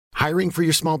Hiring for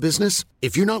your small business?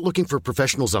 If you're not looking for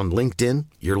professionals on LinkedIn,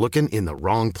 you're looking in the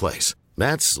wrong place.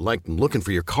 That's like looking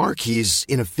for your car keys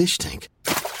in a fish tank.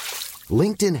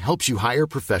 LinkedIn helps you hire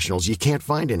professionals you can't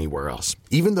find anywhere else,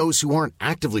 even those who aren't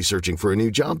actively searching for a new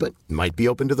job but might be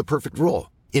open to the perfect role.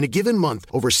 In a given month,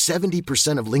 over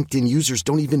 70% of LinkedIn users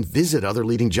don't even visit other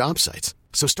leading job sites.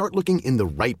 So start looking in the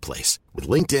right place. With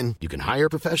LinkedIn, you can hire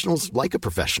professionals like a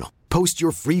professional. Post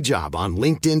your free job on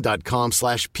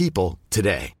linkedin.com/people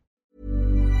today.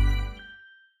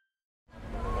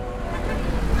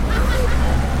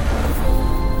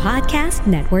 Podcast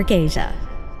Network Asia.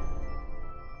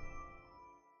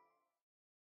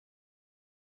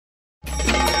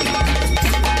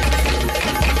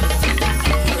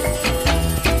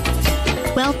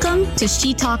 Welcome to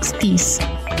She Talks Peace,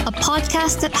 a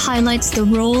podcast that highlights the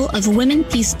role of women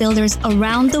peace builders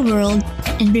around the world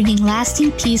in bringing lasting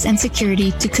peace and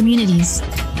security to communities.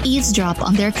 Eavesdrop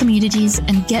on their communities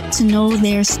and get to know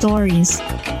their stories.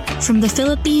 From the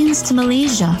Philippines to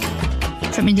Malaysia,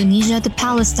 from Indonesia to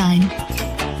Palestine,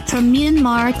 from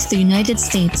Myanmar to the United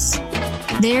States.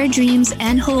 Their dreams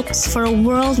and hopes for a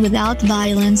world without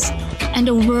violence and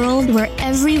a world where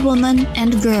every woman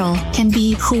and girl can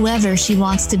be whoever she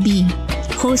wants to be.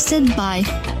 Hosted by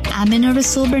Amina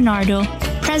Rasul Bernardo,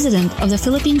 President of the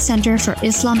Philippine Center for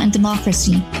Islam and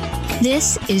Democracy.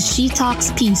 This is She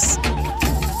Talks Peace.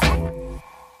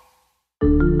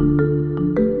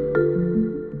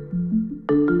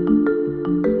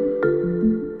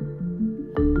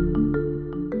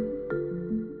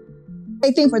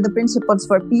 I think for the principles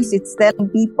for peace, it's telling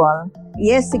people,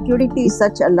 yes, security is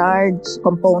such a large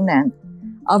component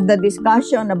of the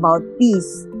discussion about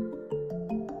peace.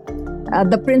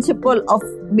 The principle of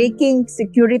making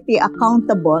security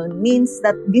accountable means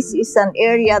that this is an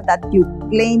area that you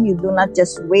claim. You do not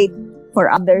just wait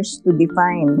for others to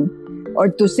define or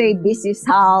to say this is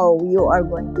how you are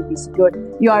going to be secure.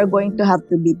 You are going to have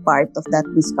to be part of that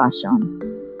discussion.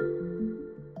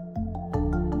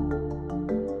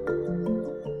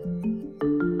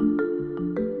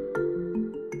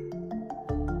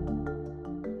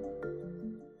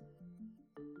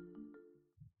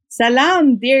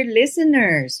 Salam, dear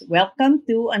listeners. Welcome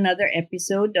to another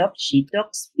episode of She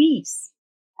Talks Peace.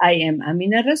 I am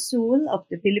Amina Rasul of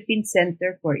the Philippine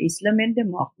Center for Islam and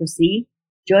Democracy,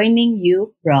 joining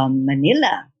you from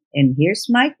Manila. And here's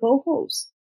my co-host.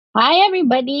 Hi,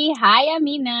 everybody. Hi,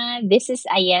 Amina. This is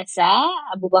Ayesa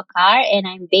Abubakar, and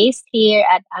I'm based here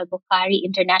at Al-Bukhari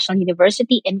International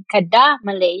University in Kedah,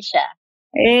 Malaysia.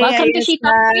 Hey, Welcome Ayesa. to She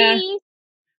Talks Peace.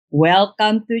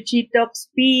 Welcome to She Talks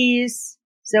Peace.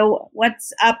 So,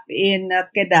 what's up in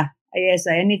Kedah,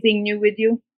 Ayesa? Anything new with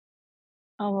you?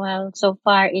 Oh, well, so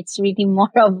far it's really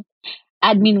more of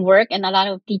admin work and a lot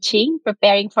of teaching,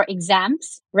 preparing for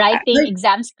exams, writing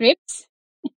exam scripts.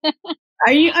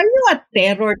 Are you a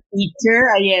terror teacher,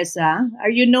 Ayesa?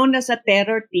 Are you known as a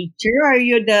terror teacher? Are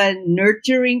you the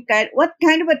nurturing kind? What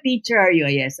kind of a teacher are you,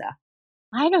 Ayesa?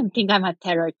 I don't think I'm a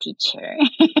terror teacher,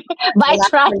 but I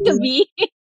try to be.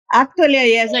 Actually,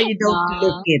 Ayesa, you don't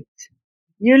look it.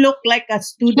 You look like a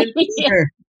student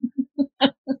leader.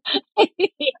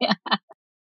 Yeah.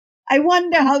 I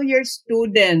wonder how your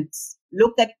students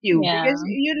look at you, Yeah. because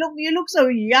you look so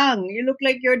young. You look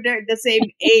like you're the same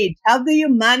age. How do you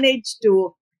manage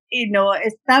to,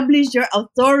 establish your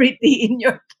authority in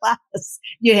your class?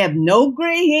 You have no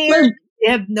gray hair.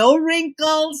 You have no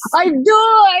wrinkles. I do.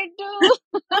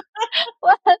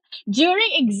 Well,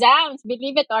 during exams,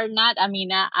 believe it or not,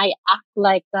 Amina, I act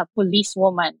like a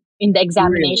policewoman in the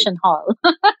examination hall.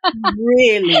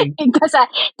 Really? Because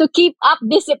to keep up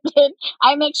discipline,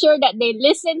 I make sure that they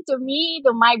listen to me,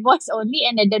 to my voice only,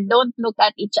 and that they don't look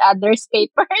at each other's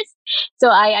papers. So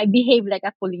I behave like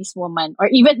a policewoman, or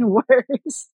even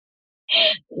worse.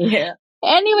 Yeah.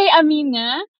 Anyway,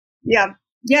 Amina. Yeah.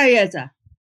 Yes.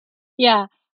 Yeah,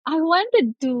 I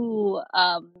wanted to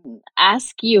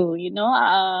ask you,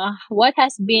 what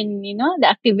has been, the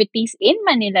activities in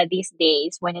Manila these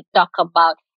days when you talk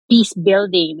about peace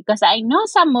building? Because I know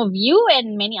some of you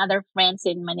and many other friends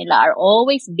in Manila are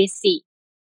always busy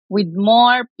with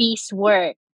more peace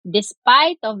work,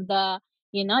 despite of the,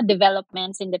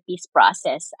 developments in the peace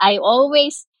process. I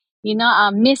always,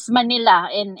 miss Manila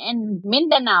and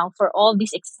Mindanao for all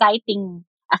these exciting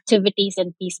activities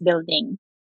and peace building.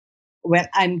 Well,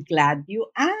 I'm glad you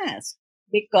asked,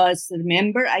 because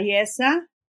remember, Ayesa,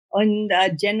 on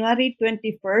January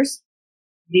 21st,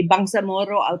 the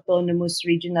Bangsamoro Autonomous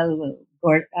Regional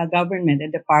Government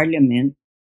and the Parliament,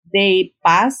 they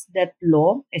passed that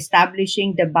law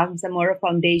establishing the Bangsamoro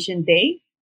Foundation Day,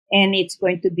 and it's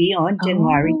going to be on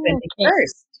January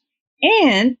 21st.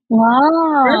 And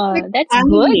Wow, perfect that's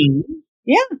good. timing.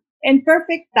 Yeah. And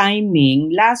perfect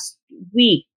timing. Last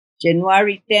week,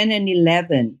 January 10 and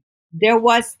 11, there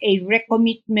was a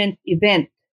recommitment event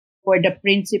for the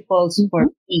Principles Mm-hmm. for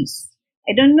Peace.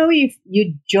 I don't know if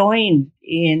you joined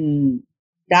in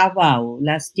Davao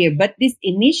last year, but this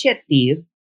initiative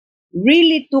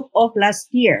really took off last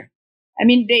year. I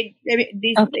mean, Okay.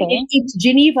 it's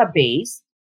Geneva based,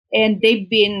 and they've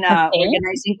been Okay.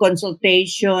 organizing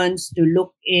consultations to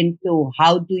look into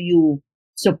how do you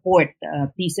support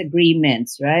peace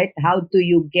agreements, right? How do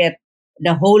you get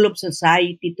the whole of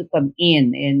society to come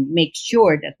in and make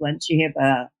sure that once you have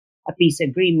a peace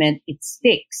agreement, it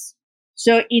sticks.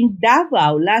 So in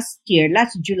Davao last year,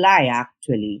 last July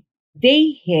actually,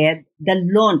 they had the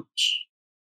launch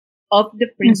of the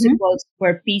Mm-hmm. Principles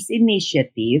for Peace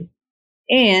initiative.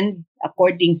 And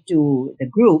according to the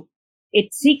group,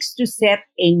 it seeks to set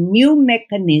a new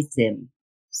mechanism,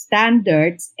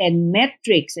 standards, and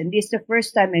metrics. And this is the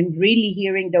first time I'm really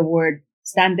hearing the word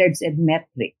standards and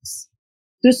metrics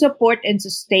to support and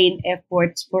sustain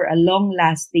efforts for a long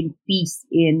lasting peace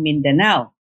in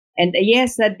Mindanao. And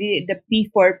yes, the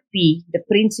P4P, the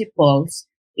principles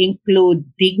include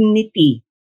dignity,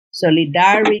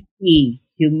 solidarity,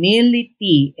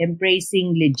 humility,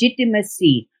 embracing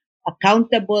legitimacy,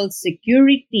 accountable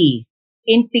security,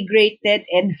 integrated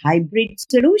and hybrid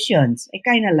solutions. I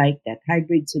kind of like that,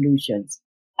 hybrid solutions.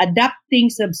 Adapting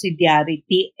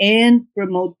subsidiarity and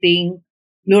promoting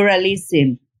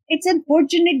pluralism. It's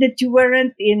unfortunate that you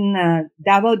weren't in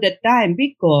Davao that time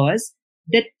because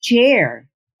the chair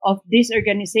of this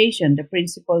organization, the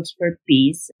Principles for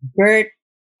Peace, Bert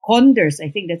Conders, I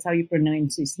think that's how you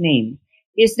pronounce his name,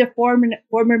 is the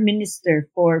former Minister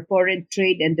for Foreign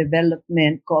Trade and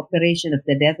Development Cooperation of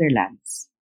the Netherlands.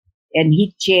 And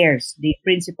he chairs the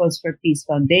Principles for Peace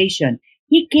Foundation.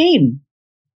 He came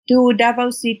to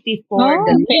Davao City for the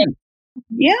Oh, okay. launch.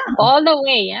 Yeah, All the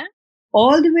way, yeah?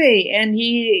 all the way. And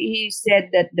he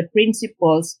said that the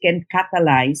principles can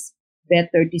catalyze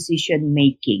better decision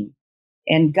making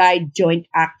and guide joint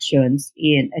actions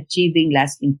in achieving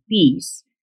lasting peace.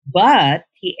 But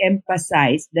he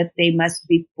emphasized that they must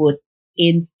be put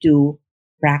into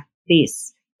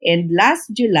practice. And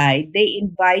last July, they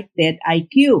invited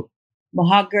IQ,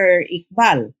 Mohagar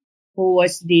Iqbal, who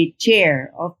was the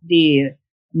chair of the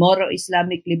Moro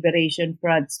Islamic Liberation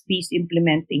Front's Peace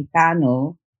Implementing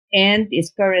Panel and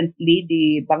is currently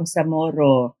the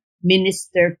Bangsamoro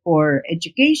Minister for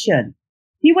Education.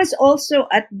 He was also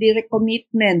at the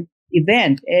recommitment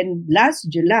event. And last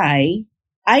July,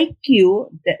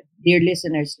 IQ, dear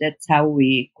listeners, that's how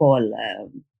we call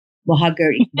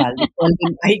Mohagar Iqbal. We call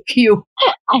him IQ.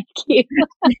 IQ.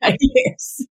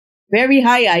 Yes. Very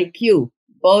high IQ,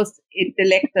 both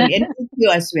intellectually and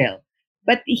EQ as well.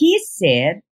 But he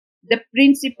said the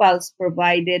principles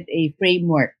provided a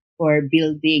framework for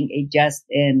building a just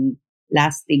and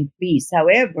lasting peace.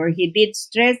 However, he did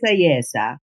stress,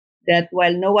 Ayesa, that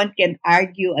while no one can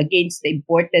argue against the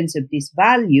importance of these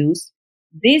values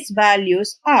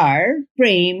are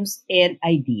frames and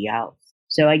ideals.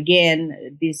 So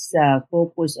again, this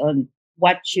focus on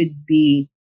what should be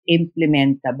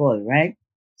implementable, right?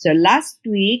 So last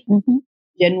week, Mm-hmm.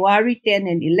 January 10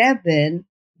 and 11,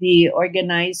 the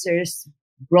organizers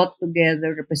brought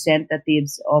together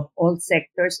representatives of all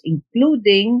sectors,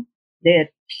 including the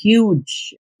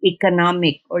huge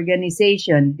economic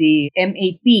organization, the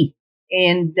MAP.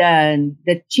 And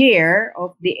the chair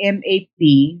of the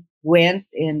MAP went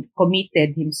and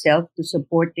committed himself to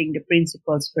supporting the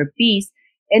principles for peace.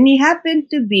 And he happened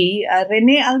to be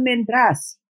Rene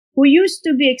Almendras, who used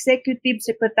to be executive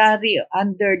secretary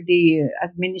under the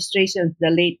administration of the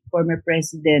late former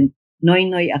president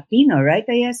Noynoy Aquino, right,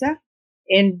 Ayesa?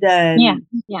 And Yeah, yeah,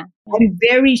 yeah. I'm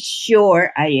very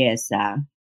sure, Ayesa,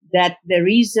 that the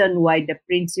reason why the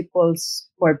Principles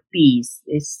for Peace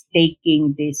is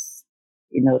taking this,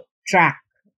 track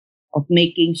of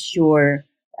making sure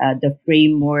the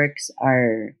frameworks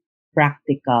are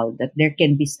practical, that there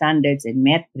can be standards and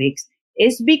metrics,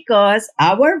 is because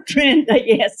our friend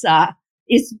Ayesa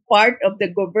is part of the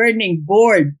governing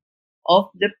board of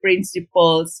the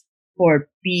Principles for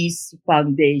Peace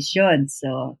Foundation.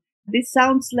 So this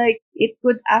sounds like it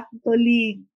could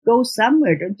actually go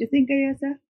somewhere, don't you think,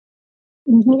 Ayesa?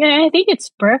 Mhm. Yeah, I think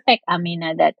it's perfect,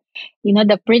 Amina, that,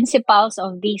 the principles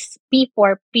of this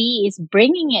P4P is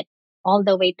bringing it all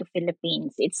the way to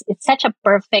Philippines. It's such a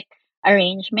perfect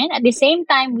arrangement. At the same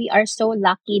time, we are so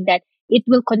lucky that it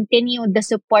will continue the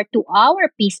support to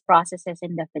our peace processes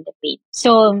in the Philippines.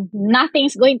 So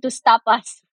nothing's going to stop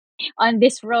us on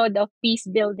this road of peace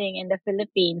building in the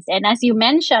Philippines. And as you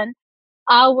mentioned,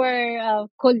 our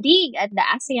colleague at the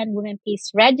ASEAN Women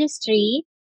Peace Registry,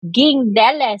 Ging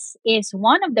is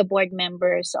one of the board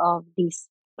members of these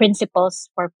Principles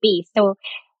for Peace. So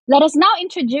let us now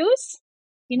introduce,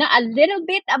 a little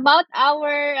bit about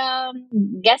our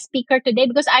guest speaker today,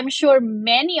 because I'm sure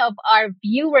many of our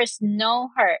viewers know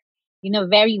her,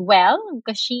 very well,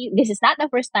 because this is not the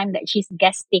first time that she's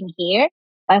guesting here.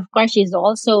 Of course, she's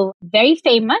also very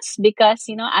famous because,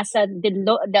 as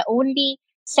the only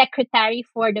secretary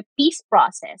for the peace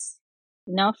process,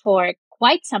 for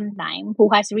quite some time, who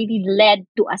has really led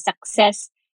to a success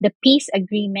the peace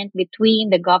agreement between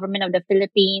the government of the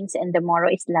Philippines and the Moro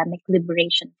Islamic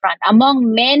Liberation Front,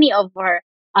 among many of her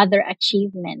other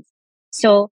achievements.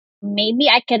 So maybe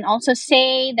I can also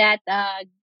say that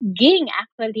Ging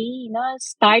actually,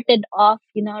 started off,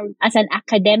 as an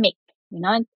academic,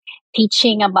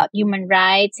 teaching about human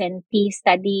rights and peace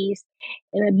studies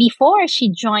before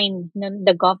she joined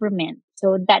the government.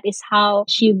 So that is how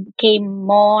she became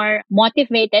more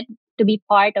motivated to be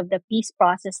part of the peace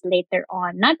process later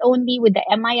on, not only with the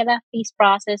MILF peace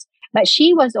process, but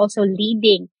she was also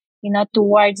leading,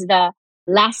 towards the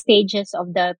last stages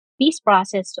of the peace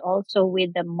process, also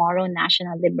with the Moro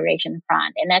National Liberation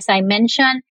Front. And as I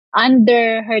mentioned,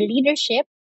 under her leadership,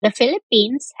 the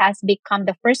Philippines has become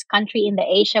the first country in the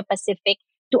Asia Pacific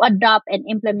to adopt and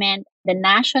implement the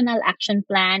National Action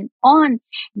Plan on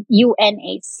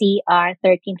UNHCR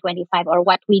 1325, or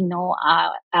what we know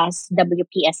as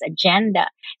WPS agenda.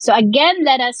 So again,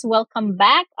 let us welcome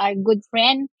back our good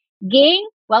friend Ging.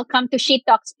 Welcome to She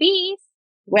Talks Peace.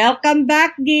 Welcome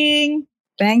back, Ging.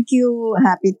 Thank you.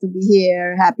 Happy to be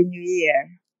here. Happy New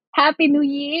Year. Happy New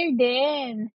Year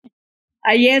then.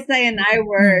 Ayesa and I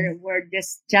were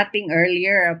just chatting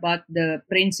earlier about the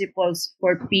Principles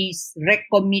for Peace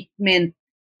recommitment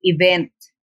event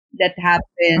that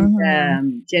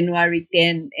happened January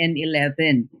 10 and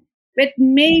 11. But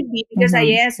maybe because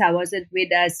Ayesa wasn't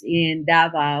with us in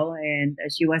Davao, and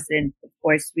she wasn't, of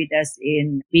course, with us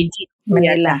in BGC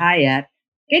at the Hyatt,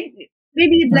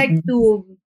 maybe you'd like to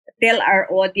tell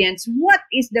our audience what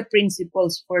is the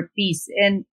Principles for Peace,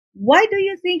 and why do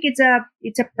you think it's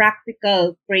a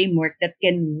practical framework that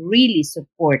can really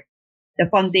support the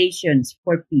foundations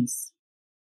for peace?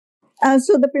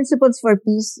 So the Principles for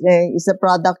Peace is a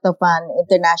product of an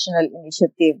international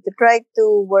initiative to try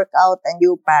to work out a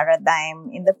new paradigm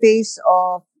in the face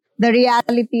of the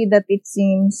reality that it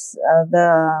seems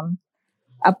the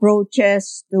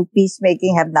approaches to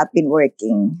peacemaking have not been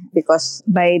working, because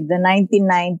by the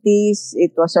 1990s,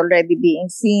 it was already being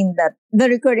seen that the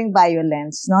recurring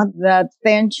violence, not the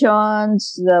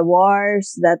tensions, the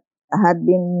wars that had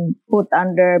been put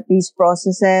under peace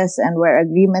processes and where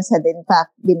agreements had in fact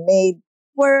been made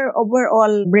were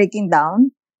overall breaking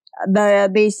down.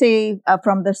 They say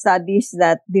from the studies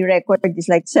that the record is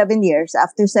like 7 years.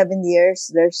 After 7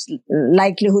 years, there's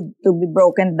likelihood to be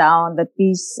broken down, that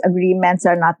peace agreements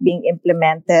are not being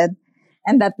implemented.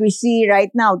 And that we see right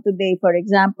now today, for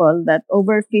example, that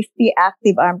over 50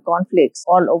 active armed conflicts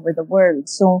all over the world.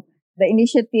 So the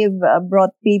initiative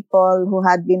brought people who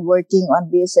had been working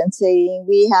on this and saying,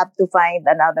 we have to find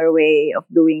another way of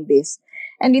doing this.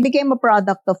 And it became a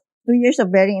product of 2 years of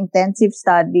very intensive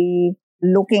study,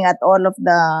 looking at all of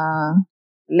the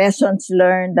lessons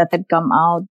learned that had come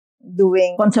out,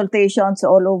 doing consultations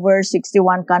all over.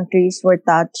 61 countries were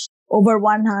touched, over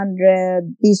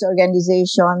 100 peace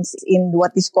organizations in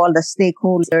what is called a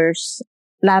stakeholders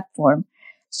platform.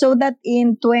 So that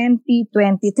in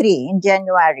 2023, in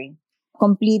January,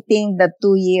 completing the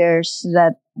 2 years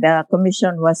that the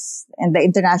Commission was, and the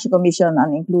International Commission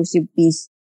on Inclusive Peace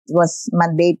was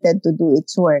mandated to do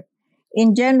its work.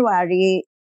 In January,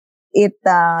 it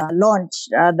launched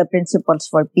the Principles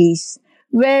for Peace,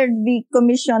 where the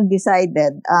Commission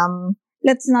decided,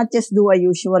 let's not just do a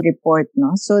usual report,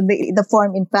 no? So the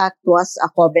form, in fact, was a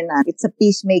covenant. It's a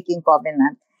peacemaking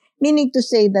covenant, meaning to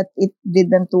say that it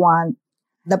didn't want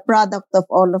the product of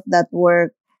all of that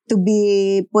work to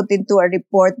be put into a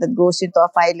report that goes into a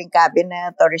filing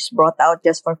cabinet or is brought out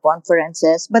just for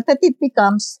conferences, but that it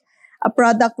becomes a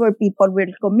product where people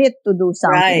will commit to do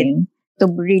something to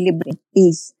really bring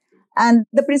peace. And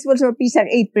the Principles for Peace are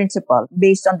 8 principles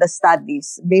based on the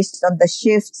studies, based on the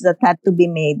shifts that had to be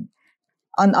made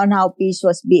on how peace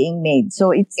was being made.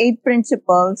 So it's 8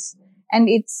 principles, and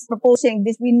it's proposing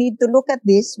this. We need to look at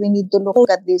this. We need to look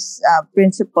at these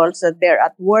principles that they're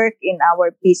at work in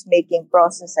our peacemaking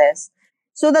processes,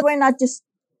 so that we're not just,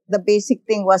 the basic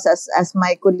thing was, as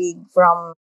my colleague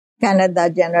from Canada,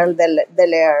 General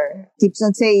Dallaire, keeps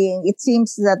on saying, it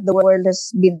seems that the world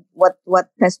has been, what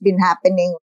has been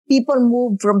happening, people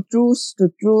move from truce to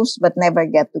truce but never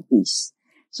get to peace.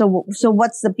 So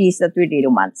what's the peace that we really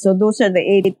want? So those are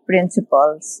the 8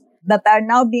 principles that are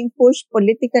now being pushed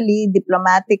politically,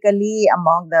 diplomatically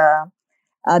among the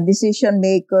decision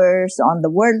makers on the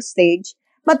world stage,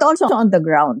 but also on the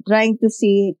ground, trying to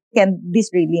see, can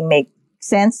this really make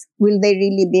sense? Will they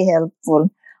really be helpful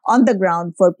on the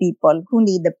ground for people who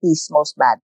need the peace most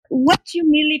bad? What's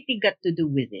humility got to do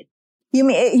with it?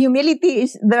 Humility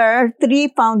is, there are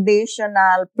 3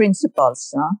 foundational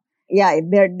principles. Yeah,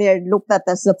 they're looked at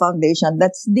as the foundation.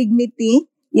 That's dignity.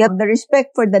 You have the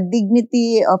respect for the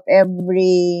dignity of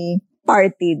every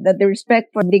party, the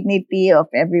respect for dignity of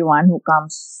everyone who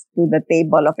comes to the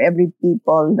table, of every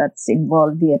people that's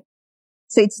involved here.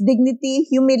 So it's dignity,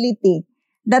 humility,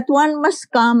 that one must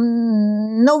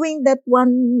come knowing that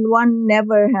one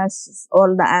never has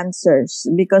all the answers,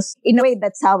 because in a way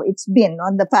that's how it's been.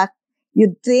 On the fact,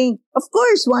 you'd think, of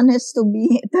course, one has to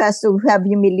have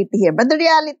humility here, but the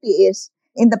reality is,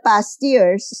 in the past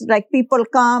years, like, people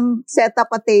come, set up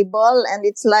a table, and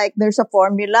it's like there's a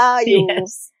formula.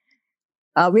 Yes.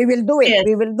 We will do it. Yes.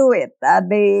 We will do it.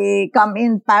 They come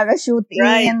in, parachute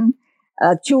Right. in,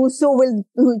 choose who will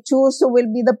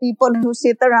be the people who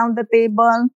sit around the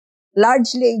table,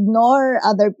 largely ignore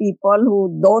other people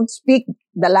who don't speak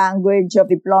the language of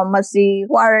diplomacy,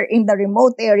 who are in the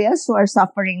remote areas, who are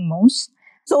suffering most.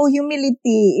 So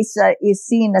humility is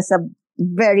seen as a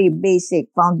very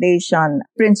basic foundation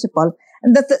principle.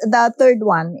 And the third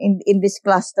one in this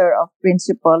cluster of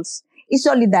principles is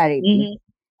solidarity.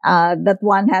 That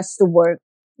one has to work.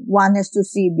 One has to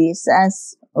see this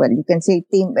as, well, you can say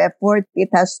team effort. It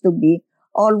has to be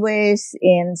always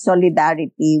in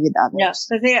solidarity with others.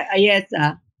 Yeah, yes,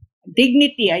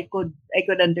 dignity I could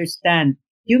understand.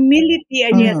 Humility,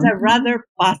 yes, rather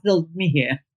puzzled me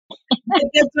here.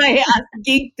 That's why I asked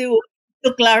Ging to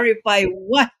clarify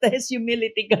what has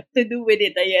humility got to do with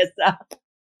it, yes.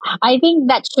 I think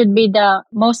that should be the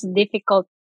most difficult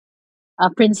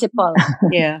principle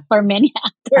Yeah. for many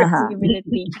actors, Uh-huh.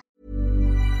 humility.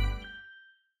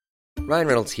 Ryan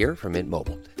Reynolds here from Mint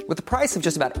Mobile. With the price of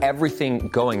just about everything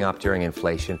going up during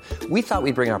inflation, we thought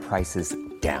we'd bring our prices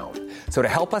down. So to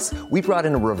help us, we brought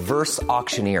in a reverse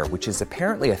auctioneer, which is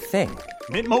apparently a thing.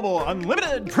 Mint Mobile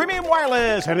Unlimited Premium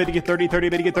Wireless. How to get 30, 30,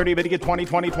 bit to get 30, bit to get 20,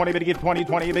 20, 20, bit to get 20,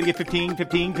 20, bit to get 15,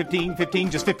 15, 15,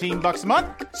 15, just $15 a month?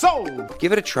 Sold!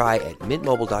 Give it a try at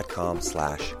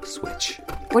mintmobile.com/switch.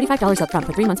 $45 up front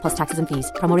for 3 months plus taxes and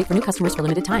fees. Promo rate for new customers for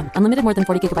limited time. Unlimited more than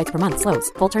 40 gigabytes per month.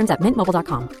 Slows full terms at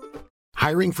mintmobile.com.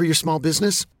 Hiring for your small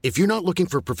business? If you're not looking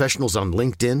for professionals on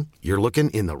LinkedIn, you're looking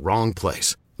in the wrong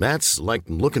place. That's like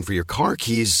looking for your car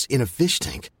keys in a fish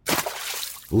tank.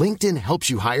 LinkedIn helps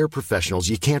you hire professionals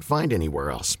you can't find anywhere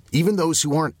else, even those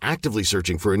who aren't actively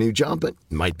searching for a new job but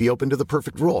might be open to the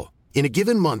perfect role. In a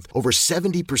given month, over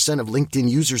 70% of LinkedIn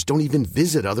users don't even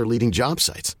visit other leading job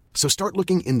sites. So start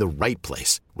looking in the right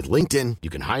place. With LinkedIn, you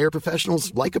can hire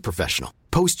professionals like a professional.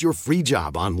 Post your free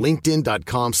job on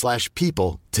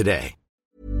linkedin.com/people today.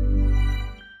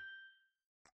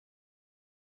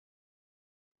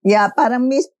 Yeah, parang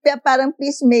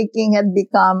peacemaking had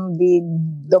become the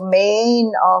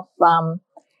domain of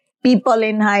people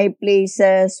in high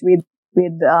places with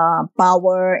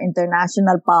power,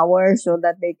 international power, so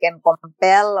that they can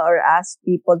compel or ask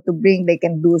people to bring. They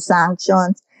can do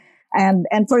sanctions, and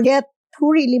forget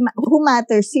who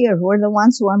matters here. Who are the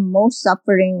ones who are most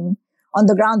suffering on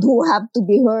the ground? Who have to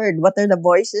be heard? What are the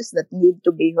voices that need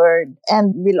to be heard?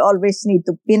 And we'll always need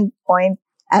to pinpoint,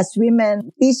 as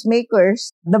women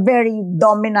peacemakers, the very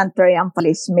dominant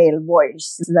triumphalist male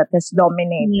voice that has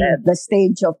dominated the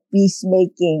stage of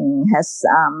peacemaking has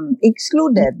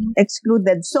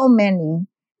excluded so many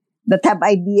that have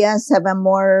ideas, have a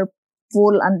more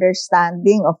full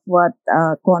understanding of what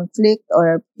conflict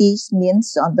or peace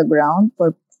means on the ground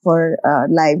for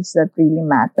lives that really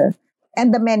matter.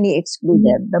 And the many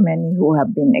excluded, the many who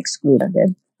have been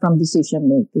excluded from decision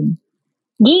making.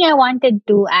 Ging, I wanted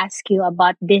to ask you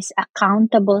about this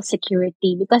accountable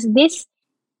security, because this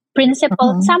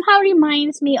principle somehow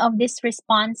reminds me of this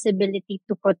responsibility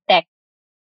to protect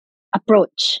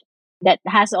approach that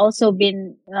has also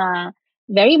been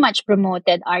very much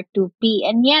promoted, R2P.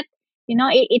 And yet,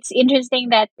 it's interesting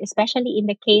that, especially in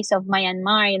the case of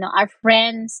Myanmar, our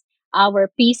friends,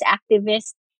 our peace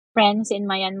activist friends in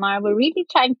Myanmar were really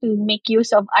trying to make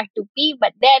use of R2P,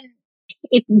 but then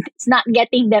it's not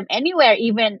getting them anywhere,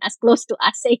 even as close to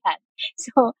ASEAN.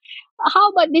 So how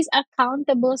about this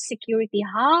accountable security?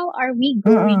 How are we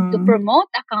going to promote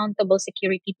accountable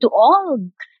security to all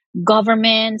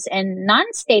governments and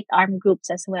non-state armed groups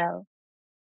as well?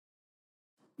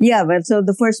 Yeah, well, so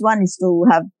the first one is to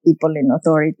have people in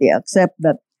authority accept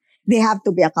that they have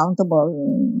to be accountable.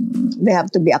 They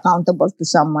have to be accountable to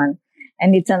someone.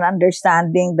 And it's an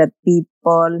understanding that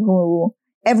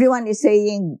everyone is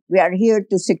saying, we are here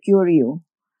to secure you.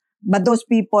 But those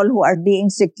people who are being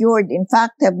secured, in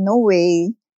fact, have no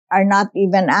way, are not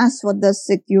even asked what does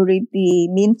security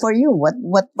mean for you?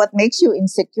 What makes you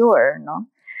insecure? No?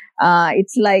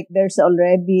 It's like there's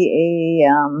already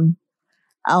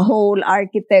a whole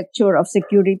architecture of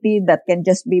security that can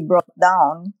just be brought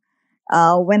down.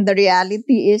 When the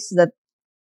reality is that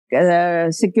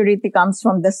security comes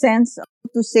from the sense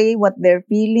to say what they're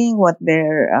feeling, what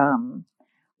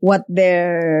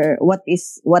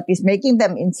is making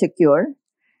them insecure,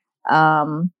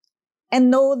 and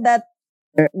know that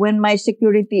when my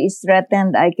security is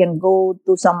threatened, I can go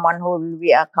to someone who will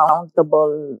be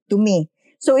accountable to me.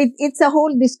 So it's a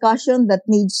whole discussion that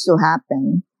needs to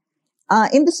happen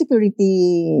in the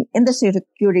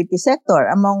security sector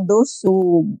among those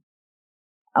who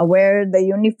wear the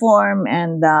uniform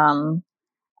and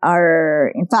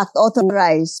are in fact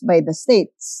authorized by the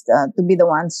states to be the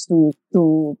ones to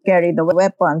carry the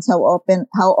weapons. How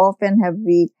often have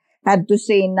we had to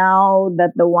say now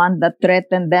that the one that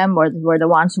threatened them were the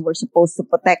ones who were supposed to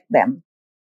protect them?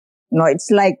 No, it's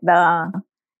like the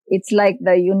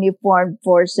uniformed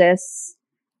forces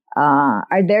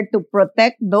are there to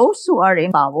protect those who are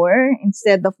in power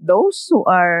instead of those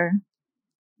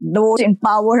in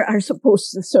power are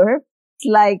supposed to serve. It's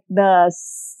like the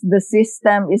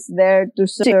system is there to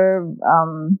serve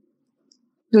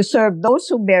those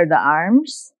who bear the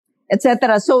arms,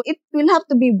 etc. So it will have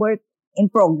to be work in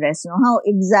progress. You know, how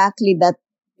exactly that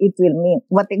it will mean,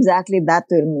 what exactly that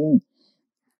will mean.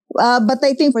 But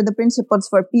I think for the principles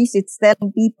for peace, it's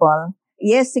telling people,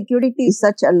 yes, security is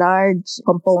such a large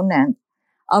component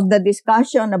of the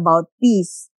discussion about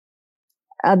peace.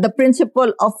 The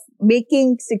principle of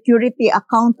making security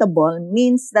accountable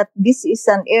means that this is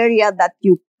an area that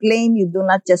you claim. You do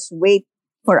not just wait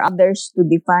for others to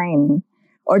define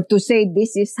or to say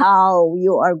this is how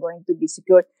you are going to be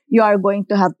secure. You are going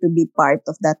to have to be part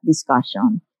of that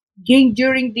discussion. Ging,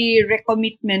 during the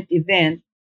recommitment event,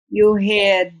 you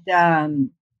had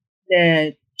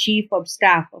the Chief of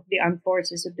Staff of the Armed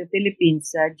Forces of the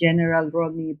Philippines, General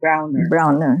Romy Browner.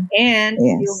 And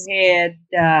yes. You had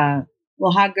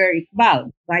Mohagar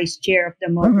Iqbal, Vice Chair of the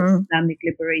Modern Islamic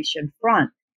Liberation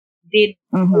Front. Did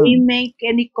they make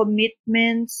any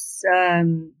commitments,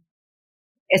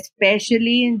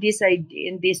 especially in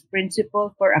this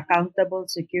principle for accountable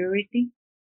security?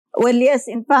 Well, yes.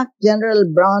 In fact, General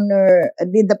Browner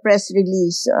did the press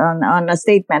release on a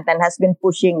statement and has been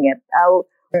pushing it.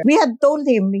 We had told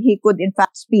him he could, in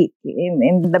fact, speak.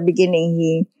 In the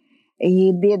beginning,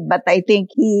 he did, but I think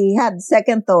he had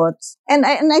second thoughts. And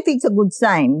I think it's a good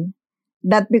sign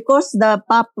that because the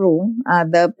PAPRO,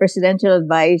 the Presidential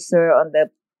Advisor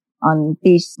on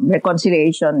Peace,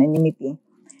 Reconciliation, and Unity,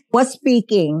 was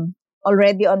speaking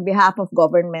already on behalf of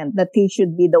government, that he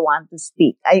should be the one to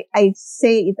speak. I think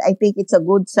it's a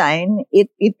good sign.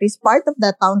 It is part of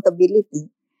the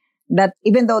accountability that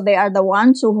even though they are the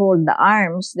ones who hold the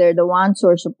arms, they're the ones who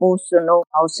are supposed to know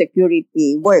how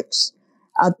security works,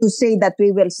 to say that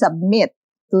we will submit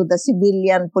to the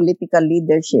civilian political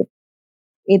leadership.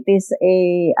 It is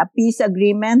a peace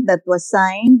agreement that was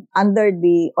signed under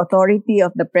the authority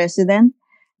of the president,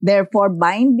 therefore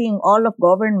binding all of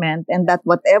government, and that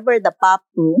whatever the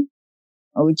PAPRO,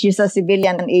 which is a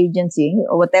civilian agency,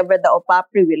 or whatever the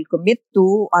OPAPRI will commit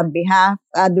to on behalf,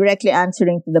 directly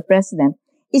answering to the president,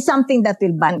 is something that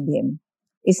will bind him,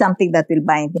 as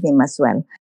well.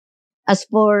 As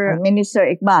for Minister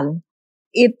Iqbal,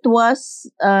 it was,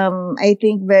 I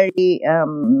think, very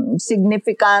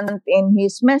significant in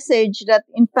his message that,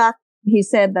 in fact, he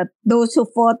said that those who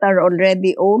fought are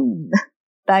already old,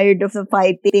 tired of the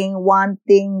fighting,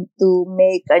 wanting to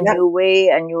make a new way,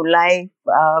 a new life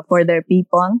for their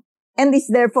people, and is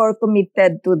therefore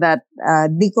committed to that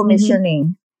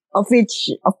decommissioning, of which,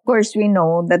 of course, we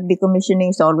know that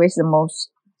decommissioning is always the most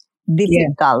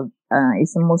difficult.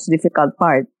 It's the most difficult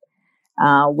part.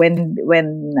 When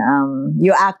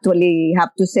you actually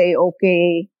have to say,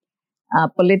 okay,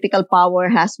 political power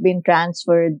has been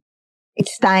transferred.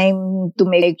 It's time to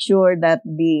make sure that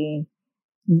the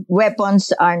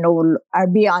weapons are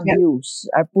beyond use,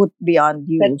 are put beyond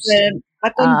use.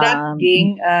 But on that,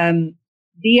 Ging,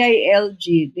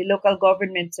 DILG, the Local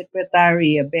Government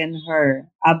Secretary, Ben-Hur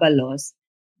Abalos,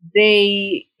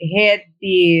 they had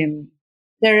the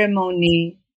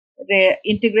ceremony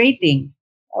integrating.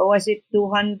 Was it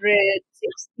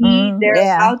 260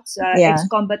 thereabouts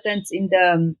ex-combatants in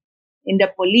the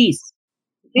police?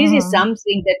 This is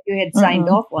something that you had signed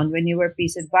off on when you were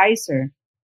peace advisor.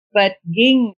 But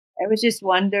Ging, I was just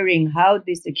wondering how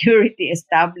the security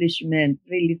establishment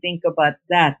really think about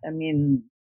that. I mean,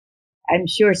 I'm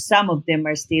sure some of them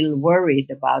are still worried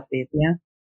about it. Yeah.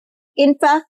 In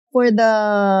fact, for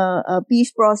the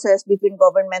peace process between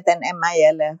government and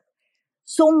MILF,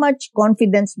 so much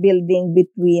confidence building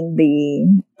between the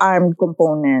armed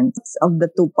components of the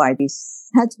two parties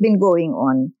has been going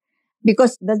on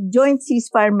because the joint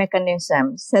ceasefire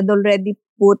mechanisms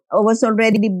was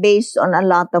already based on a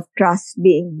lot of trust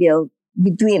being built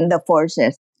between the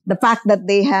forces. The fact that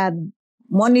they had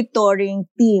monitoring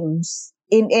teams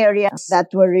in areas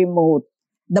that were remote,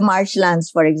 the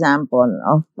marshlands, for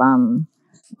example,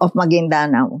 of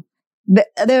Maguindanao.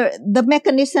 The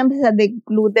mechanisms had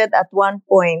included at one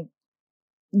point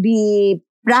the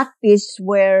practice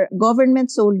where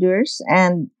government soldiers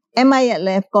and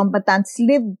MILF combatants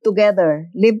lived together,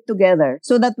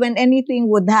 so that when anything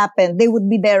would happen, they would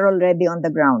be there already on the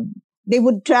ground. They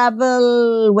would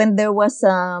travel when there was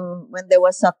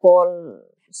a call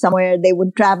somewhere. They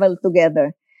would travel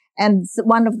together. And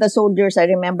one of the soldiers, I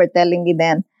remember telling me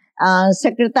then,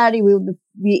 secretary, we would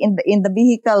be in the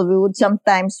vehicle. We would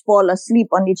sometimes fall asleep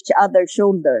on each other's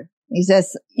shoulder. He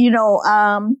says,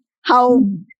 how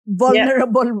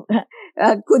vulnerable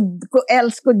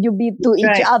could you be to each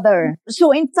Right. other?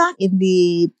 So in fact, in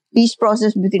the peace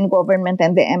process between government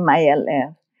and the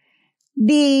MILF,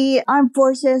 the armed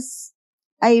forces,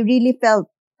 I really felt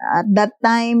at that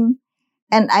time,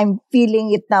 and I'm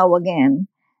feeling it now again,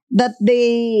 that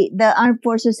the armed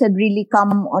forces had really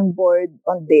come on board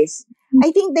on this.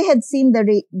 I think they had seen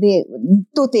the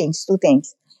two things.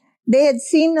 They had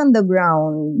seen on the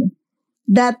ground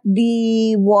that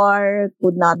the war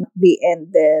could not be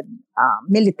ended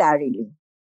militarily,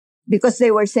 because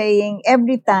they were saying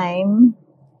every time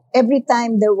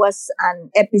there was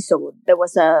an episode, there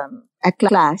was a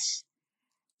clash,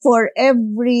 for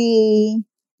every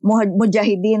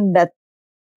mujahideen that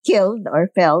killed or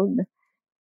felled,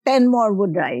 10 more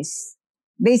would rise.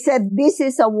 They said this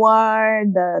is a war,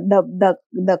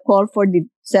 the call for the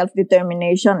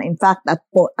self-determination, in fact, at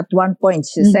one point,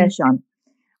 secession,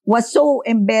 was so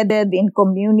embedded in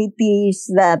communities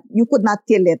that you could not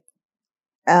kill it.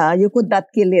 You could not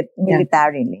kill it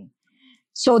militarily.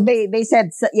 So they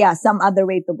said, some other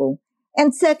way to go.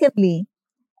 And secondly,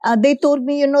 they told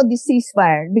me, the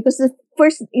ceasefire, because the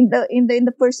first in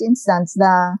the first instance,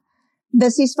 the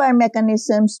ceasefire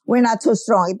mechanisms were not so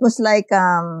strong. It was like,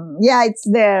 it's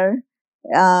there.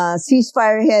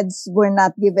 Ceasefire heads were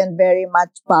not given very much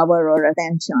power or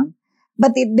attention.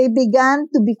 But they began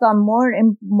to become more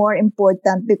and more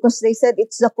important, because they said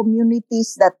it's the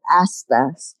communities that asked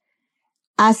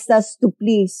us to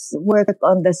please work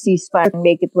on the ceasefire and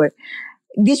make it work.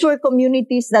 These were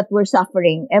communities that were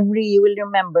suffering. You will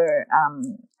remember,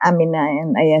 Amina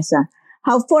and Ayesa,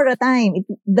 how for a time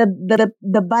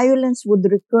the violence would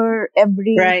recur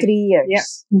every 3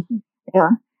 years. Yeah.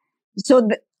 So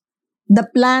the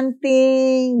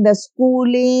planting, the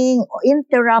schooling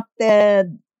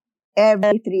interrupted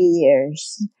every 3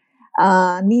 years.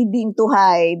 Needing to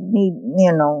hide,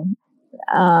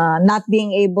 not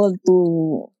being able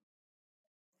to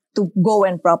go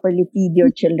and properly feed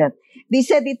your children. They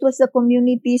said it was the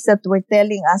communities that were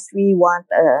telling us we want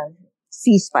a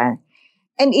ceasefire.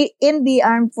 And in the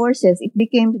armed forces, it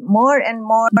became more and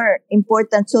more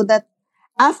important, so that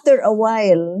after a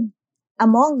while,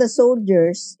 among the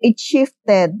soldiers, it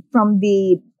shifted from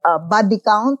the body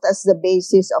count as the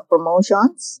basis of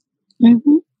promotions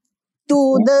to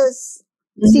the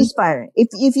ceasefire.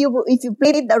 If you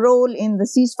played a role in the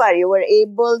ceasefire, you were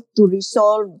able to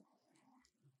resolve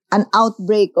an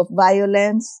outbreak of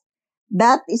violence.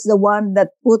 That is the one that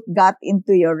got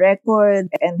into your record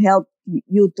and helped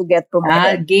you to get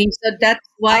promoted. Ging. So that's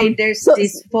why there's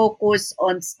this focus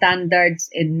on standards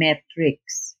and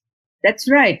metrics.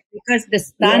 That's right, because the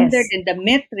standard and the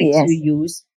metrics you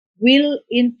use will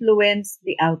influence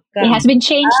the outcome. It has been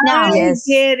changed now. I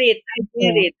get it,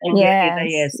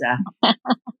 Ayesa.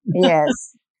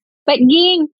 Yes. But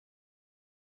Ging,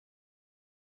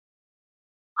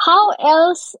 how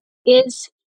else is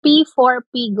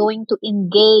P4P going to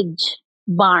engage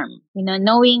BARM?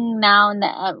 Knowing now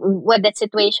what the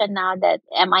situation now that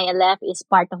MILF is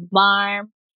part of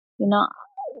BARM,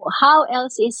 how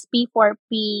else is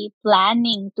P4P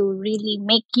planning to really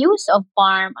make use of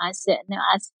BARM as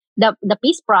the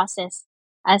peace process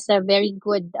as a very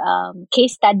good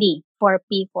case study for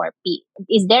P4P?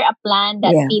 Is there a plan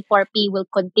that P4P will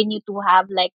continue to have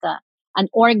like an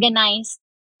organized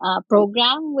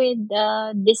program with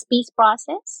this peace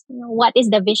process? What is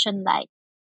the vision like?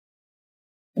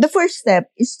 The first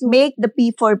step is to make the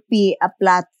P4P a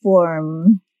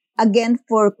platform again,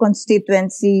 for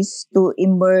constituencies to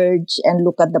emerge and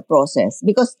look at the process.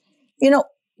 Because,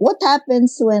 what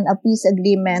happens when a peace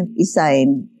agreement is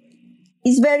signed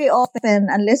is very often,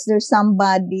 unless there's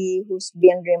somebody who's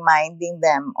been reminding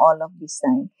them all of this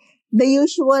time, the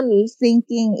usual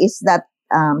thinking is that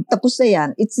tapos na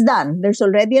yan, it's done. There's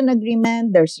already an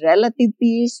agreement, there's relative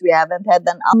peace, we haven't had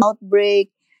an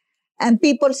outbreak, and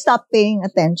people stop paying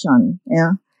attention.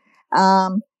 Yeah.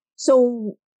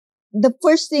 So the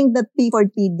first thing that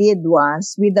P4P did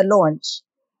was, with the launch,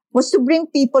 was to bring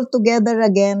people together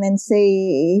again and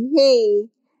say, hey,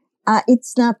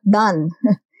 it's not done.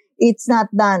 It's not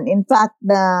done. In fact,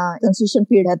 the transition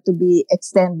period had to be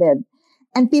extended.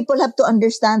 And people have to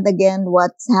understand again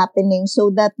what's happening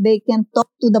so that they can talk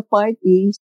to the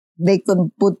parties. They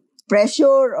can put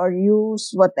pressure or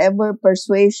use whatever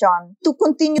persuasion to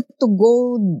continue to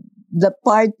go the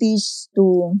parties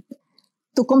to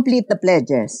complete the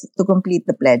pledges,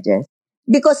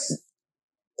 because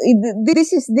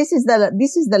this is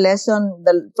the lesson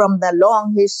from the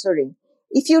long history.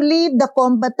 If you leave the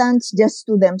combatants just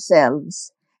to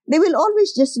themselves, they will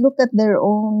always just look at their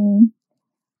own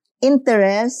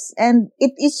interests, and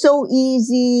it is so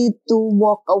easy to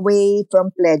walk away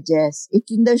from pledges if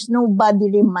there's nobody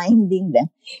reminding them.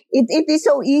 It is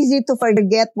so easy to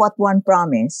forget what one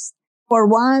promised. For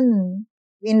one,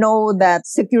 we know that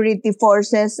security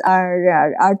forces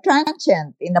are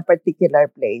transient in a particular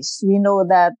place. We know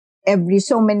that every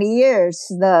so many years,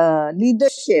 the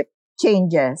leadership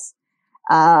changes.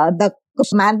 The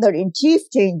commander-in-chief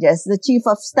changes. The chief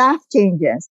of staff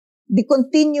changes. The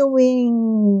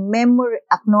continuing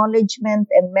acknowledgement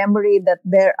and memory that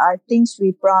there are things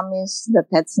we promised that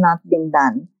has not been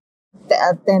done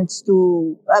tends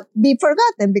to be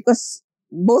forgotten, because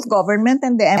both government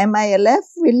and the MILF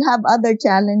will have other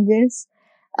challenges,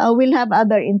 will have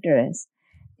other interests.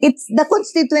 The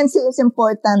constituency is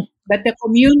important. But the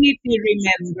community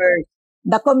remembers.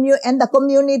 The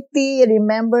community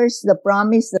remembers the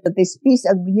promise that this peace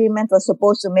agreement was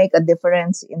supposed to make a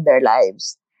difference in their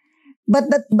lives. But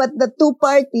the two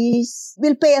parties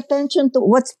will pay attention to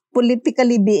what's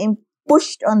politically being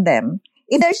pushed on them.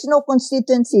 If there's no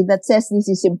constituency that says this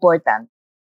is important,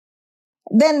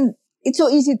 then it's so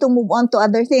easy to move on to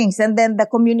other things. And then the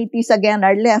communities again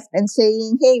are left and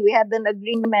saying, hey, we had an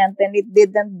agreement and it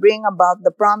didn't bring about the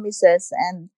promises,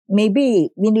 and maybe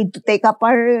we need to take up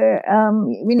our,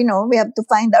 we have to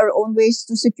find our own ways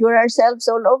to secure ourselves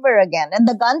all over again. And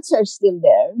the guns are still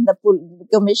there. The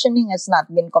commissioning has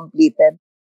not been completed.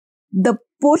 The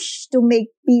push to make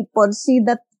people see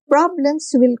that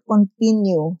problems will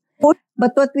continue.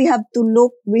 But what we have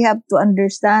to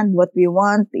understand, what we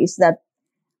want is that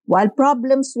while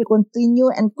problems will continue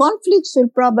and conflicts will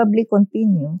probably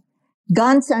continue,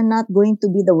 guns are not going to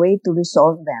be the way to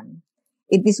resolve them.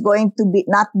 It is going to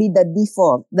not be the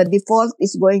default. The default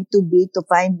is going to be to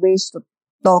find ways to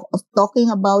talking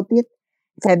about it,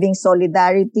 having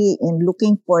solidarity in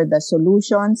looking for the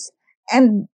solutions,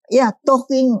 and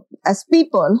talking as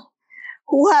people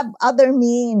who have other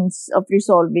means of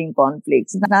resolving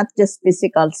conflicts, not just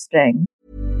physical strength.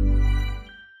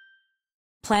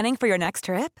 Planning for your next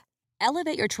trip?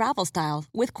 Elevate your travel style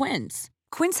with Quince.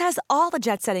 Quince has all the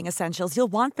jet-setting essentials you'll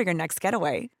want for your next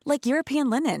getaway, like European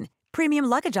linen, premium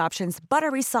luggage options,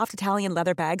 buttery soft Italian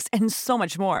leather bags, and so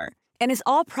much more. And is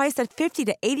all priced at 50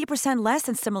 to 80% less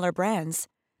than similar brands.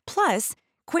 Plus,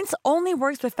 Quince only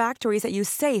works with factories that use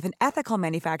safe and ethical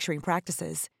manufacturing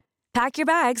practices. Pack your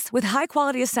bags with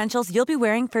high-quality essentials you'll be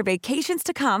wearing for vacations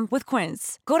to come with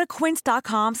Quince. Go to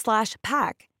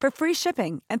quince.com/pack for free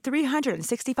shipping and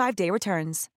 365-day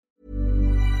returns.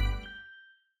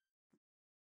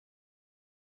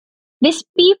 This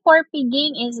P4P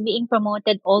Ging is being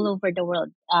promoted all over the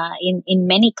world, in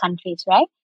many countries, right?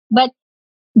 But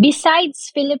besides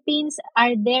Philippines,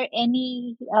 are there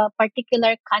any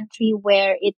particular country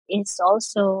where it is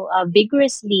also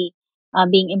vigorously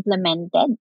being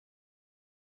implemented?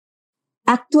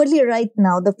 Actually, right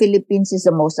now, the Philippines is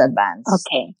the most advanced.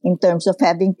 Okay. In terms of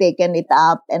having taken it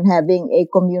up and having a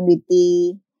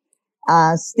community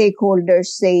stakeholders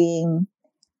saying,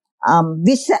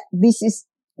 this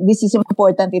is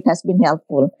important, it has been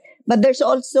helpful. But there's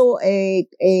also I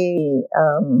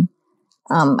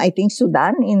think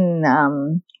Sudan in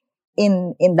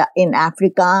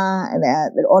Africa,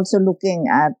 they're also looking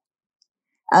at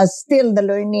still the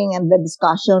learning and the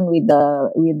discussion with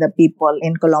the people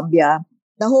in Colombia.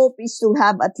 The hope is to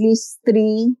have at least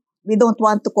 3. We don't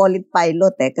want to call it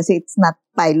pilot, because it's not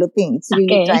piloting. It's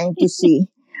really trying to see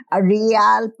a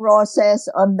real process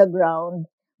on the ground.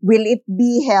 Will it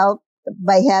be helped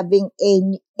by having a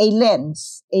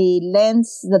lens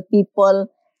that people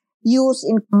use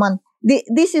in common.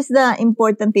 This is the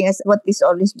important thing, as what is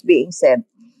always being said.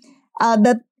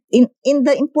 That in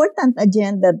the important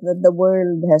agenda that the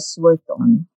world has worked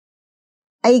on,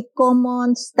 a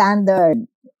common standard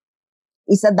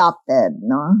is adopted,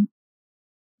 no?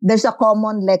 There's a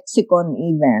common lexicon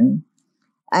even.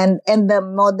 And the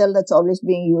model that's always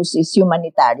being used is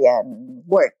humanitarian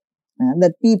work.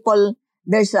 That people,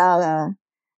 there's a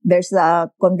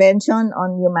convention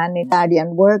on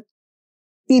humanitarian work.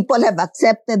 People have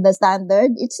accepted the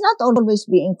standard. It's not always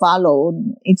being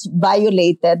followed. It's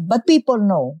violated, but people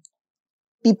know.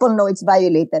 People know it's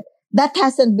violated. That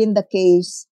hasn't been the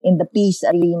case in the peace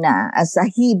arena. As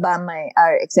Sahiba,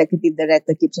 our executive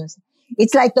director, keeps on saying,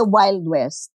 it's like the Wild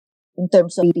West in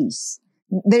terms of peace.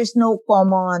 There's no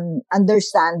common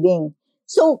understanding.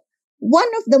 So one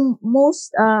of the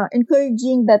most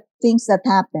encouraging things that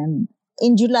happened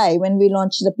in July when we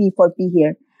launched the P4P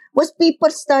here was people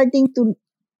starting to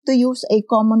use a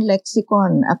common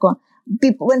lexicon.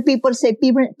 When people say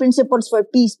principles for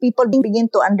peace, people begin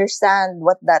to understand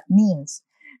what that means.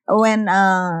 When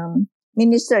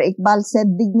Minister Iqbal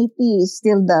said dignity is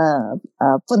still the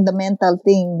fundamental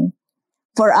thing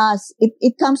for us,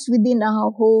 it comes within a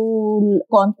whole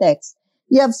context.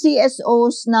 You have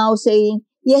CSOs now saying,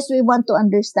 yes, we want to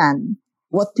understand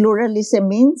what pluralism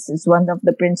means. It's one of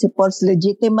the principles.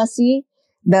 Legitimacy,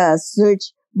 the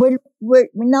search. We're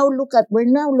now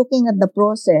looking at the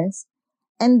process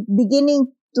and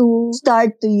beginning to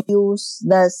start to use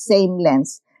the same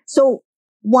lens. So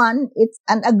one, it's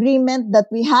an agreement that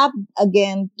we have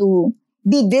again to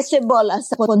be visible as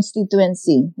a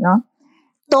constituency, no?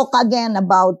 Talk again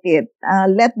about it.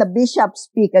 Let the bishops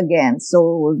speak again.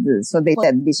 So they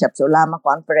said Bishops Ulama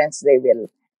Conference, they will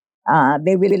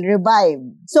revive.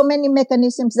 So many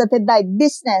mechanisms that had died.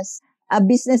 Business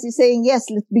is saying, yes,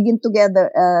 let's begin together,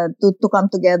 to come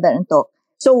together and talk.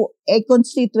 So a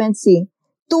constituency.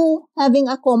 Two, having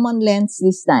a common lens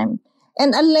this time.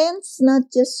 And a lens not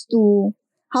just to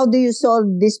how do you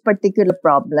solve this particular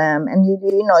problem, and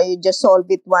you just solve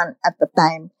it one at a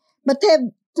time, but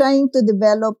trying to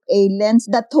develop a lens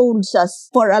that holds us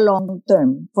for a long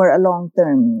term,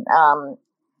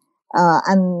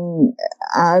 and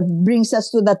brings us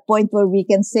to that point where we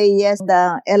can say, yes,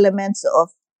 the elements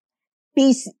of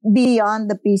peace beyond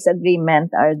the peace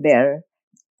agreement are there.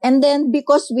 And then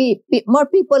because more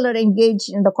people are engaged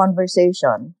in the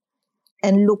conversation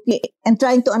and looking and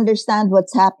trying to understand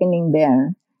what's happening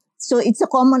there. So it's a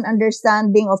common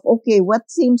understanding of, okay, what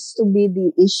seems to be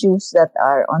the issues that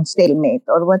are on stalemate,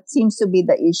 or what seems to be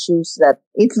the issues that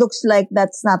it looks like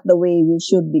that's not the way we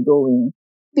should be going.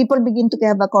 People begin to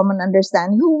have a common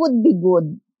understanding. Who would be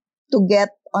good to get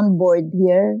on board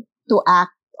here to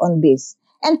act on this?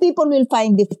 And people will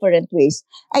find different ways.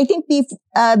 I think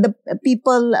the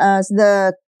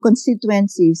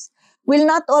constituencies will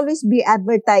not always be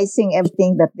advertising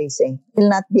everything that they say. Will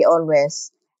not be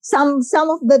always. Some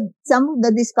of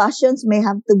the discussions may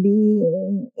have to be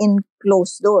in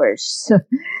closed doors,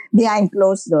 behind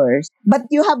closed doors. But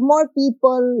you have more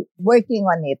people working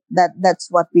on it. That's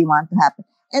what we want to happen.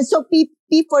 And so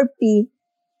P4P,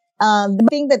 the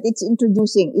thing that it's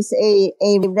introducing is a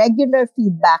regular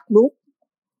feedback loop.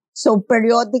 So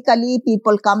periodically,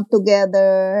 people come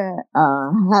together,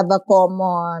 have a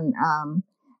common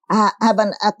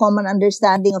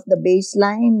understanding of the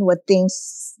baseline, what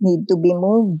things need to be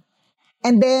moved,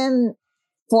 and then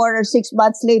 4 or 6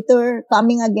 months later,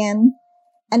 coming again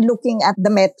and looking at the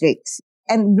metrics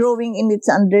and growing in its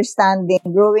understanding,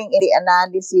 growing in the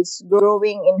analysis,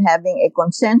 growing in having a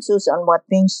consensus on what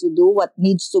things to do, what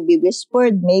needs to be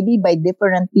whispered, maybe by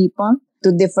different people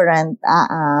to different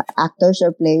actors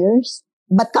or players,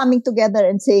 but coming together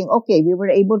and saying, okay, we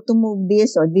were able to move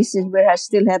this, or this is we're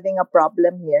still having a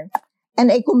problem here.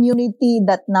 And a community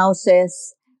that now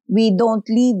says, we don't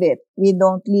leave it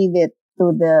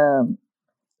to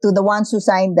the ones who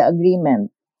signed the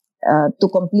agreement to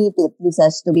complete it. This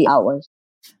has to be ours.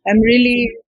 I'm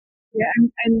really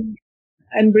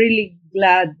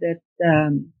glad that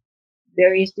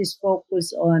there is this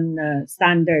focus on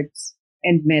standards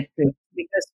and metrics,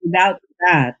 because without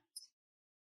that,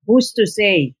 who's to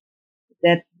say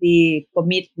that the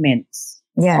commitments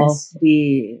of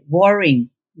the warring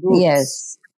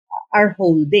groups are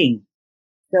holding?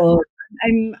 So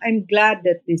I'm glad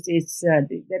that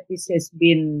this has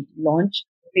been launched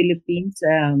in the Philippines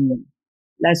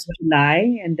last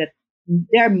July, and that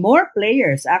there are more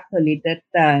players actually that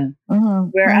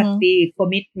were at the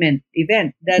commitment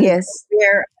event than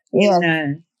were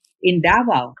in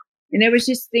Davao. And I was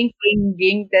just thinking,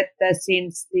 Ging, that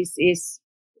since this is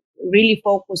really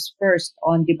focused first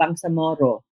on the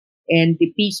Bangsamoro and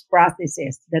the peace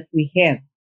processes that we have,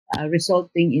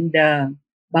 resulting in the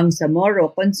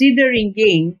Bangsamoro. Considering,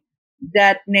 Ging,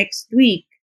 that next week,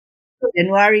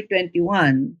 January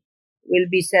 21, we'll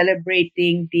be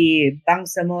celebrating the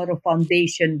Bangsamoro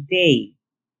Foundation Day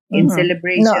in No,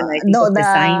 celebration, I think, no, of the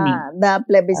signing. the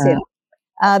plebiscite,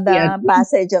 The the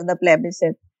passage of the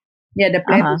plebiscite. the Uh-huh.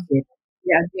 plebiscite,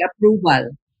 the approval.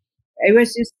 I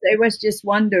was just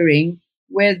wondering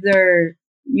whether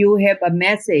you have a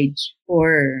message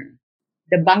for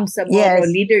the Bangsamoro Yes.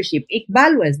 leadership.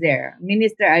 Iqbal was there,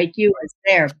 Minister IQ was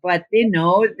there, but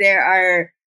there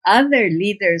are other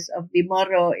leaders of the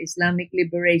Moro Islamic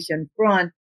Liberation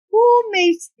Front who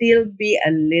may still be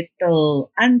a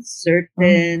little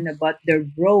uncertain about their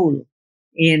role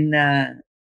in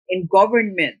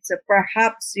government. So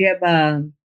perhaps you have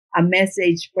a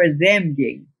message for them,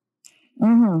 Jing.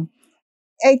 Mm-hmm.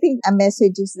 I think a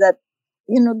message is that,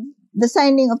 the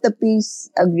signing of the peace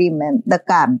agreement, the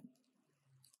CAB,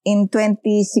 in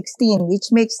 2016,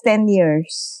 which makes 10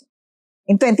 years,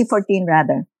 in 2014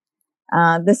 rather,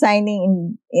 the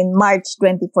signing in March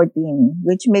 2014,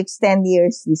 which makes 10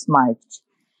 years this March.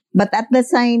 But at the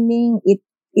signing,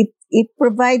 it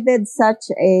provided such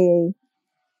a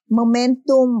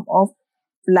momentum of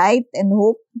light and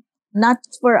hope, not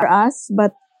for us,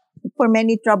 but for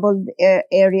many troubled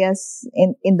areas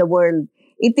in the world.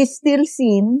 It is still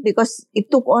seen because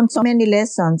it took on so many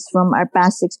lessons from our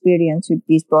past experience with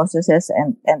peace processes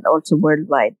and also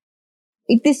worldwide.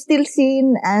 It is still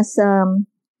seen as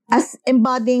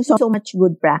embodying so much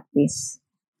good practice.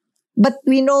 But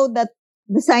we know that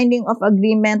the signing of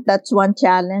agreement, that's one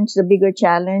challenge. The bigger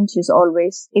challenge is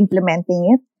always implementing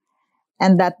it.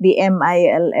 And that the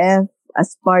MILF,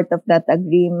 as part of that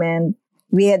agreement,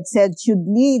 we had said should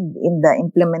lead in the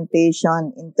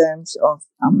implementation in terms of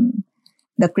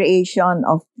the creation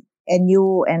of a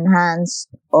new enhanced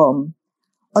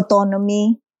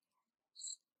autonomy.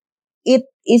 It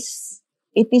is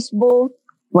both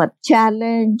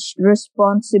challenge,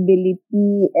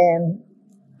 responsibility,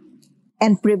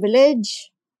 and privilege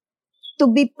to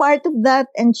be part of that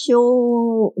and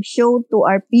show to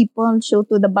our people, show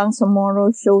to the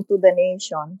Bangsamoro, show to the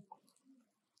nation,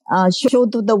 show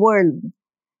to the world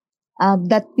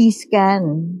that peace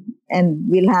can and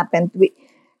will happen.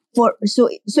 So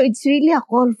it's really a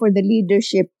call for the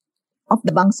leadership of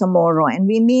the Bangsamoro, and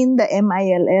we mean the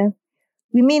MILF.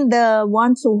 We mean the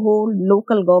ones who hold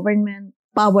local government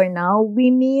power now. We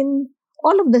mean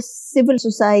all of the civil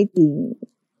society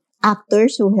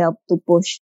actors who help to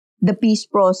push the peace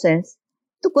process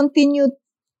to continue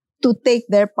to take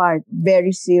their part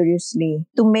very seriously,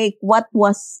 to make what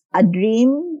was a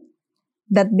dream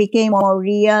that became more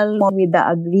real with the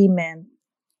agreement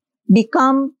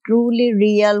become truly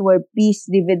real, where peace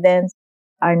dividends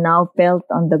are now felt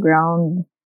on the ground.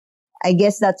 I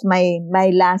guess that's my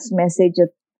last message, that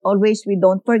always we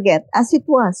don't forget, as it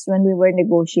was when we were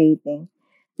negotiating,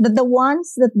 that the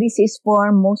ones that this is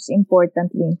for, most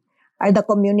importantly, are the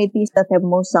communities that have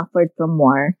most suffered from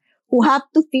war, who have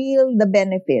to feel the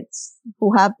benefits,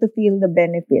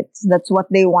 That's what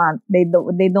they want. They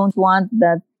don't want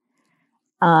that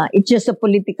it's just a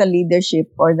political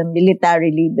leadership or the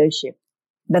military leadership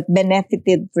that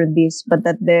benefited from this, but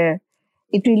that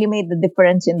it really made the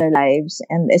difference in their lives,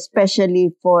 and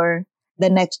especially for the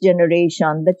next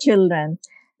generation, the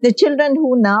children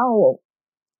who now,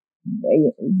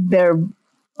 they're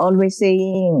always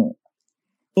saying,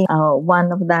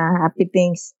 one of the happy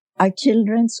things, our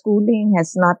children's schooling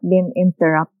has not been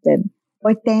interrupted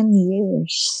for 10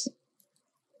 years.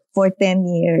 For 10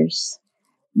 years.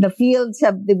 The fields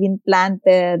have been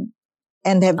planted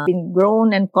and have been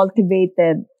grown and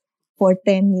cultivated for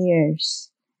 10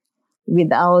 years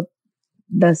without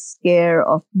the scare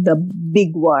of the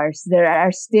big wars. There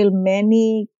are still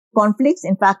many conflicts.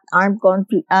 In fact,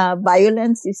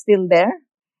 violence is still there,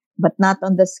 but not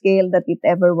on the scale that it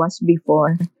ever was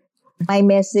before. My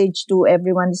message to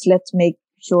everyone is let's make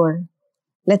sure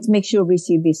we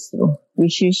see this through. We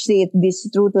should see this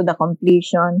through to the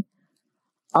completion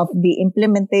of the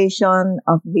implementation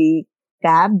of the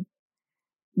CAB,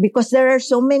 because there are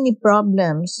so many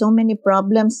problems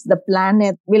the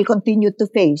planet will continue to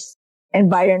face.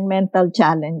 Environmental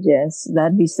challenges, the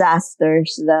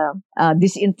disasters, the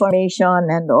disinformation,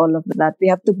 and all of that. We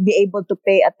have to be able to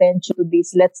pay attention to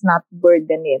this. Let's not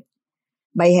burden it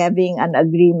by having an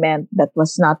agreement that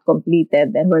was not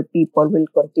completed, and where people will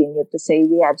continue to say,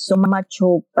 we had so much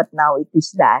hope, but now it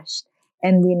is dashed,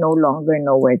 and we no longer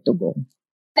know where to go.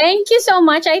 Thank you so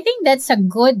much. I think that's a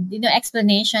good,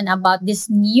 explanation about this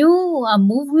new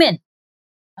movement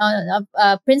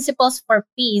principles for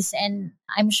peace, and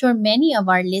I'm sure many of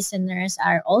our listeners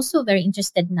are also very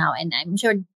interested now, and I'm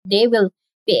sure they will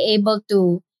be able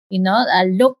to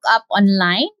look up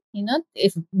online,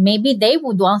 if maybe they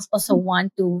would also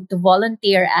want to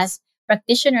volunteer as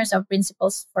practitioners of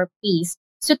principles for peace.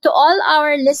 So to all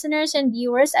our listeners and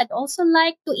viewers, I'd also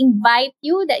like to invite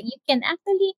you that you can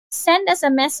actually send us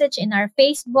a message in our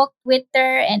Facebook,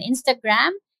 Twitter, and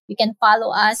Instagram. You can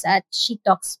follow us at She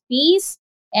Talks Peace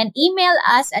and email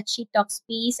us at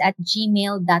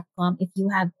shetalkspeace@gmail.com if you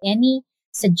have any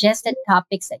suggested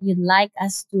topics that you'd like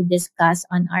us to discuss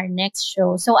on our next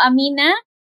show. So Amina,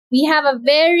 we have a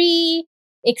very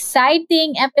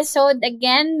exciting episode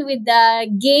again with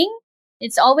Ging.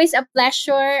 It's always a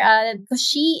pleasure because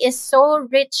she is so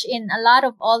rich in a lot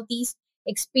of all these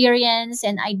experience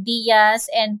and ideas,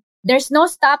 and there's no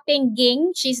stopping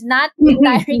Ging. She's not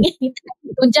retiring anytime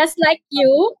soon, just like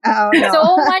you. Oh, no.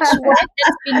 So much work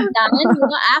that's been done.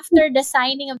 After the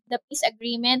signing of the peace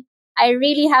agreement, I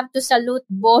really have to salute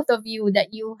both of you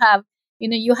that you have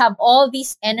all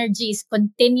these energies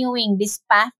continuing this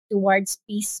path towards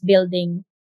peace building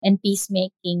and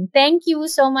peacemaking. Thank you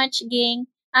so much, Ging.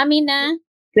 Amina?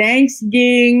 Thanks,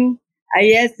 Ging.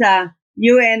 Ayesa,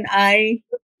 you and I,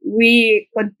 we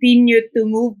continue to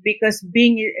move because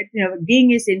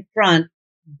Ging is in front,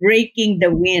 breaking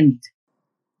the wind.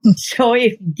 So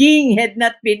if Ging had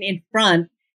not been in front,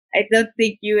 I don't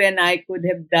think you and I could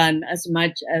have done as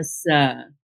much as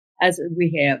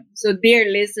we have. So dear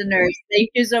listeners, thank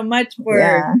you so much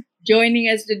for joining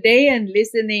us today and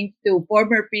listening to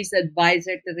former peace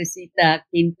advisor Teresita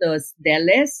Quintos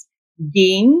Deles,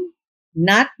 Ging,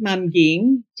 not Ma'am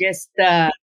Ging, just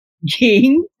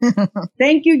Ging.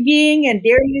 Thank you, Ging, and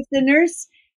dear listeners.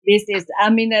 This is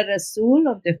Amina Rasul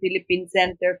of the Philippine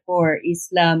Center for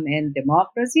Islam and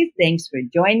Democracy. Thanks for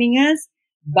joining us.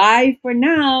 Bye for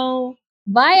now.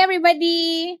 Bye,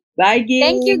 everybody. Bye, Ging.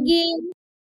 Thank you, Ging.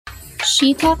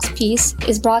 She Talks Peace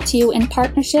is brought to you in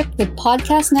partnership with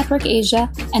Podcast Network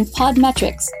Asia and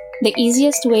Podmetrics, the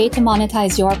easiest way to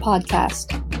monetize your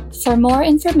podcast. For more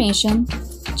information,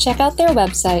 check out their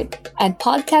website at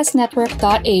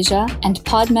podcastnetwork.asia and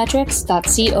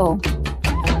podmetrics.co.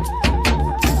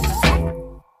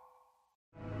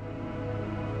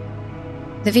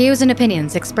 The views and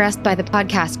opinions expressed by the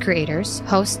podcast creators,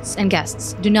 hosts, and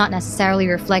guests do not necessarily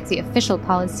reflect the official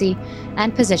policy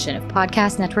and position of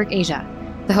Podcast Network Asia,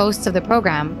 the hosts of the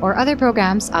program, or other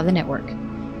programs of the network.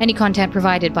 Any content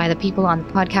provided by the people on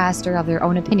the podcast are of their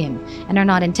own opinion and are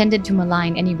not intended to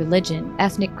malign any religion,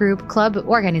 ethnic group, club,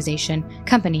 organization,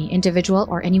 company, individual,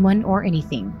 or anyone or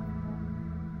anything.